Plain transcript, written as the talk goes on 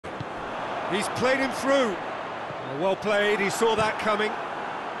He's played him through. Well played, he saw that coming.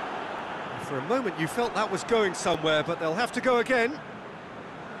 For a moment you felt that was going somewhere, but they'll have to go again.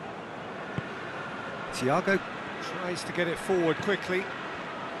 Thiago tries to get it forward quickly.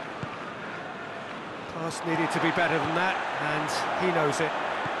 Pass needed to be better than that, and he knows it.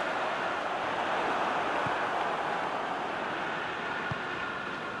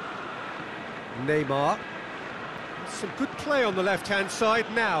 Neymar. Some good play on the left-hand side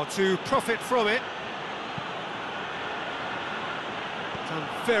now to profit from it. Done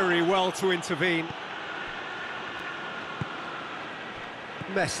very well to intervene.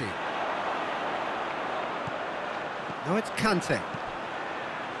 Messi. Now it's Kante.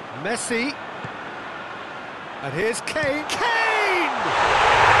 Messi. And here's Kane. Kane!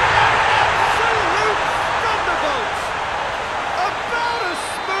 Absolute thunderbolt! About as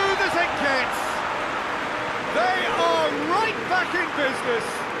smooth as it gets. They are right back in business.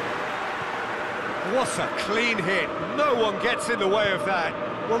 What a clean hit. No one gets in the way of that.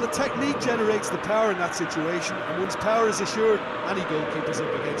 Well, the technique generates the power in that situation, and once power is assured, any goalkeeper's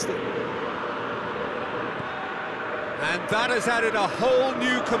up against it. And that has added a whole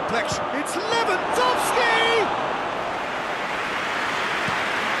new complexion. It's Lewandowski!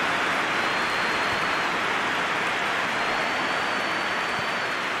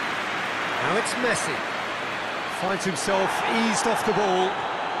 Now it's Messi. Finds himself eased off the ball.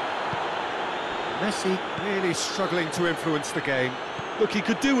 Messi really struggling to influence the game. Look, he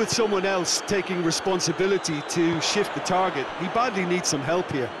could do with someone else taking responsibility to shift the target. He badly needs some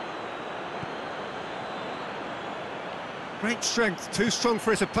help here. Great strength, too strong for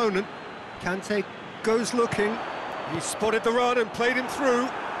his opponent. Kante goes looking. He spotted the run and played him through.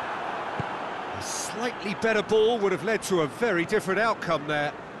 A slightly better ball would have led to a very different outcome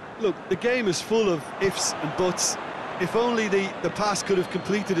there. Look, the game is full of ifs and buts. If only the pass could have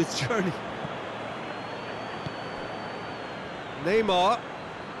completed its journey. Neymar.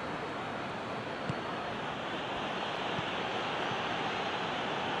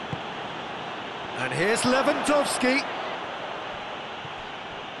 And here's Lewandowski.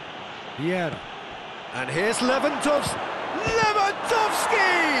 Vieira. And here's Lewandowski.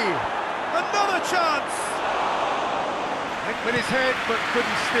 Lewandowski! Another chance! Went with his head, but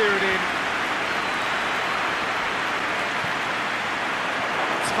couldn't steer it in.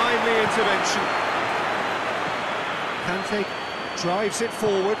 Timely intervention. Kante drives it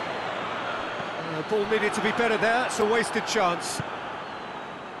forward. The ball needed to be better there, it's a wasted chance.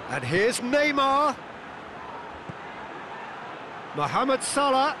 And here's Neymar. Mohamed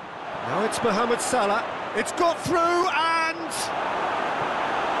Salah. Now it's Mohamed Salah. It's got through and...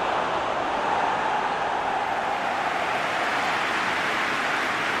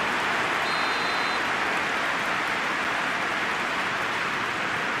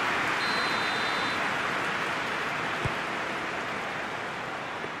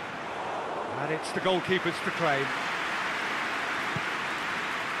 And it's the goalkeepers to claim.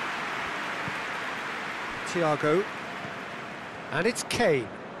 Thiago. And it's Kane.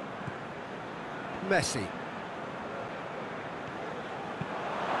 Messi.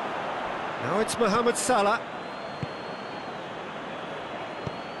 Now it's Mohamed Salah.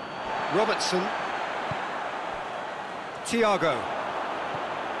 Robertson. Thiago.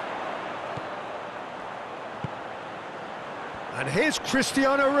 And here's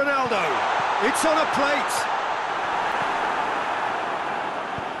Cristiano Ronaldo. It's on a plate.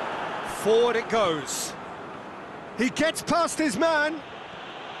 Forward it goes. He gets past his man.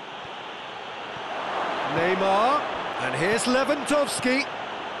 Neymar, and here's Lewandowski.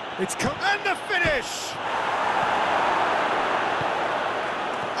 It's come and the finish.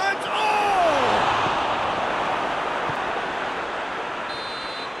 And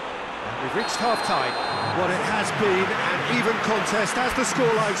And we've reached half-time. What it has been an even contest, as the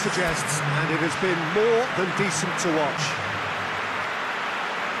scoreline suggests, and it has been more than decent to watch.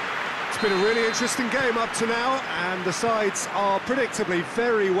 It's been a really interesting game up to now, and the sides are predictably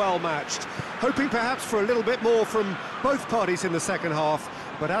very well matched. Hoping perhaps for a little bit more from both parties in the second half,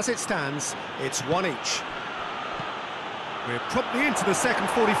 but as it stands, it's one each. We're promptly into the second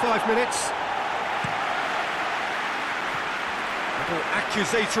 45 minutes. Little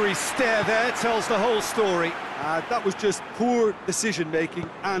accusatory stare there tells the whole story. That was just poor decision-making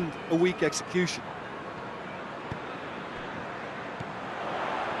and a weak execution.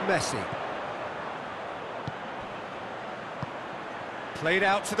 Messi. Played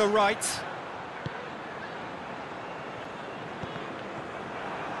out to the right.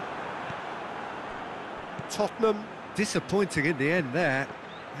 Tottenham disappointing in the end there.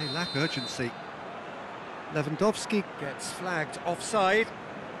 They lack urgency. Lewandowski gets flagged offside.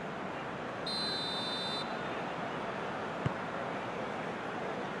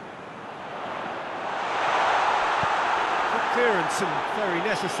 interference and very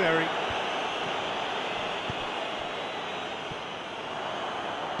necessary.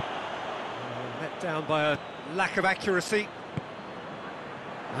 Let down by a lack of accuracy.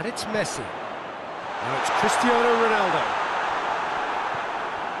 And it's Messi. Now it's Cristiano Ronaldo.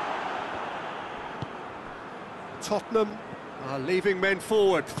 Tottenham are leaving men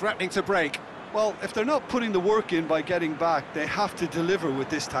forward, threatening to break. Well, if they're not putting the work in by getting back, they have to deliver with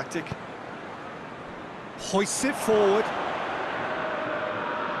this tactic. Hoists it forward.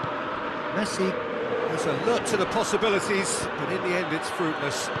 Messi is alert to the possibilities, but in the end it's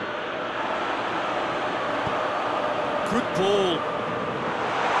fruitless. Good ball.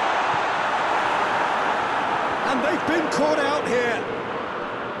 And they've been caught out here.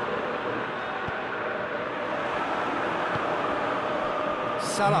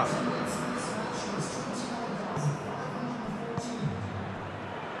 Salah.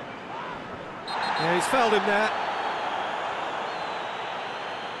 Yeah, he's fouled him there.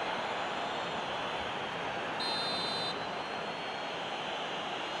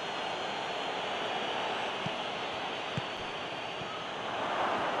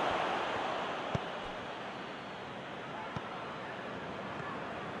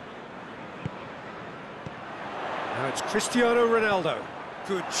 Now it's Cristiano Ronaldo.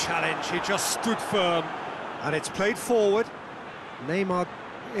 Good challenge, he just stood firm. And it's played forward. Neymar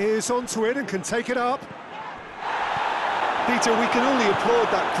is onto it and can take it up. Peter, we can only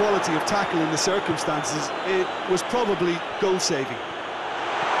applaud that quality of tackle in the circumstances. It was probably goal-saving.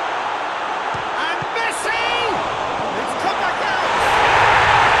 And Messi! It's come back out!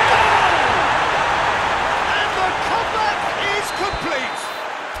 Goal! And the comeback is complete!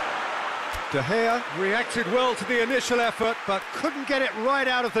 De Gea reacted well to the initial effort, but couldn't get it right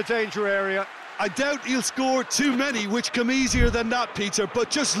out of the danger area. I doubt he'll score too many, which come easier than that, Peter,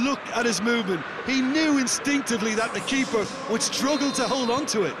 but just look at his movement. He knew instinctively that the keeper would struggle to hold on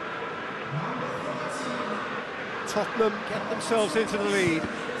to it. Tottenham get themselves into the lead.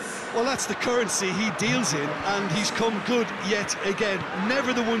 Well, that's the currency he deals in, and he's come good yet again.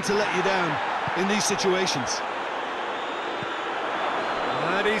 Never the one to let you down in these situations.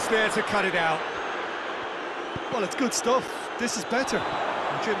 And he's there to cut it out. Well, it's good stuff. This is better.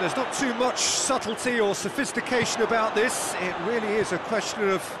 Jim, there's not too much subtlety or sophistication about this. It really is a question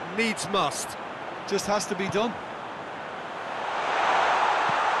of needs must. Just has to be done.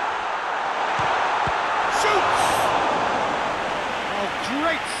 Shoots! Oh,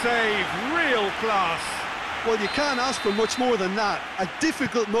 great save, real class. Well, you can't ask for much more than that. A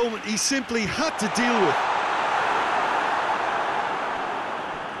difficult moment he simply had to deal with.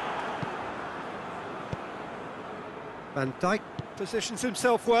 Van Dijk positions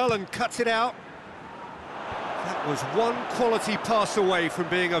himself well and cuts it out. That was one quality pass away from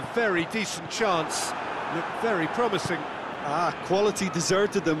being a very decent chance. Looked very promising. Quality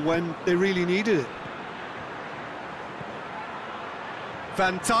deserted them when they really needed it.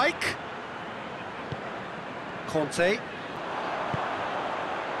 Van Dijk. Conte.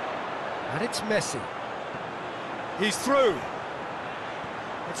 And it's Messi. He's through.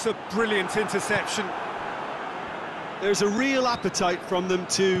 It's a brilliant interception. There's a real appetite from them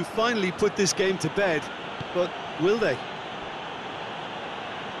to finally put this game to bed, but will they?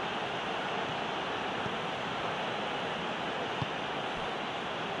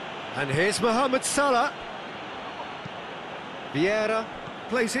 And here's Mohamed Salah. Vieira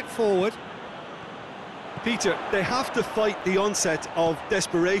plays it forward. Peter, they have to fight the onset of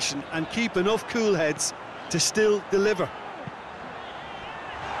desperation and keep enough cool heads to still deliver.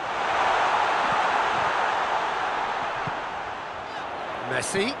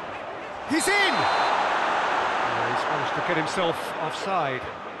 Messi, he's in! Oh, he's managed to get himself offside.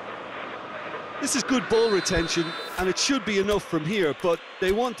 This is good ball retention, and it should be enough from here, but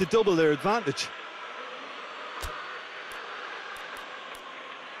they want to double their advantage.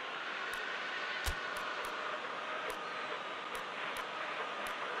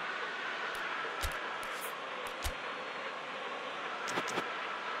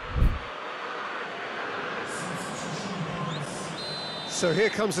 So here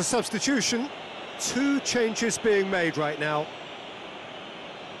comes the substitution. Two changes being made right now.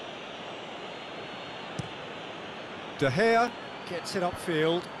 De Gea gets it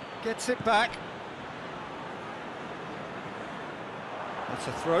upfield, gets it back. That's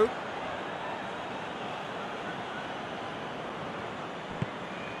a throw.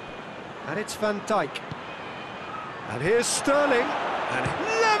 And it's Van Dijk. And here's Sterling. And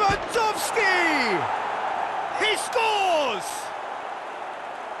Lewandowski! He scores!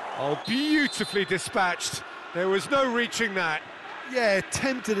 Oh, beautifully dispatched. There was no reaching that. Yeah,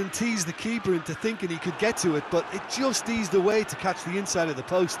 tempted and teased the keeper into thinking he could get to it, but it just eased away to catch the inside of the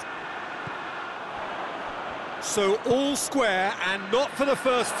post. So all square, and not for the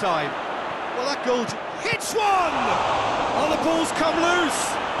first time. Well, that goal Hits one! Oh, the ball's come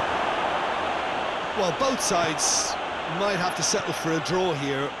loose! Well, both sides might have to settle for a draw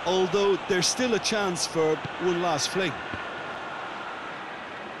here, although there's still a chance for one last fling.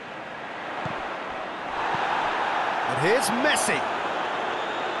 And here's Messi.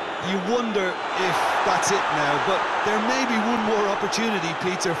 You wonder if that's it now, but there may be one more opportunity,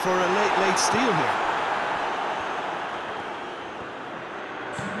 Peter, for a late steal here.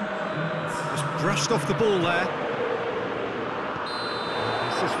 Just brushed off the ball there. The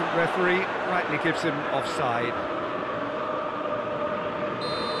assistant referee rightly gives him offside.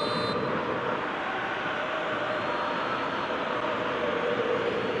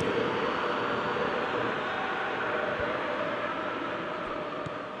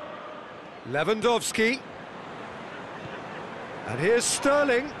 Lewandowski. And here's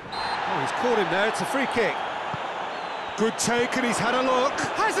Sterling. Oh, he's caught him there, it's a free kick. Good take, and he's had a look.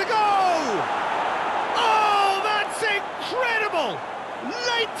 Has a go! Oh, that's incredible!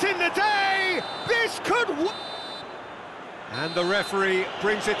 Late in the day, this could... And the referee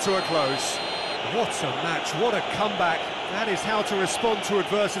brings it to a close. What a match, what a comeback. That is how to respond to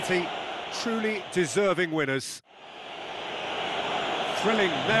adversity. Truly deserving winners.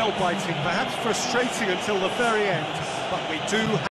 Thrilling, nail-biting, perhaps frustrating until the very end, but we do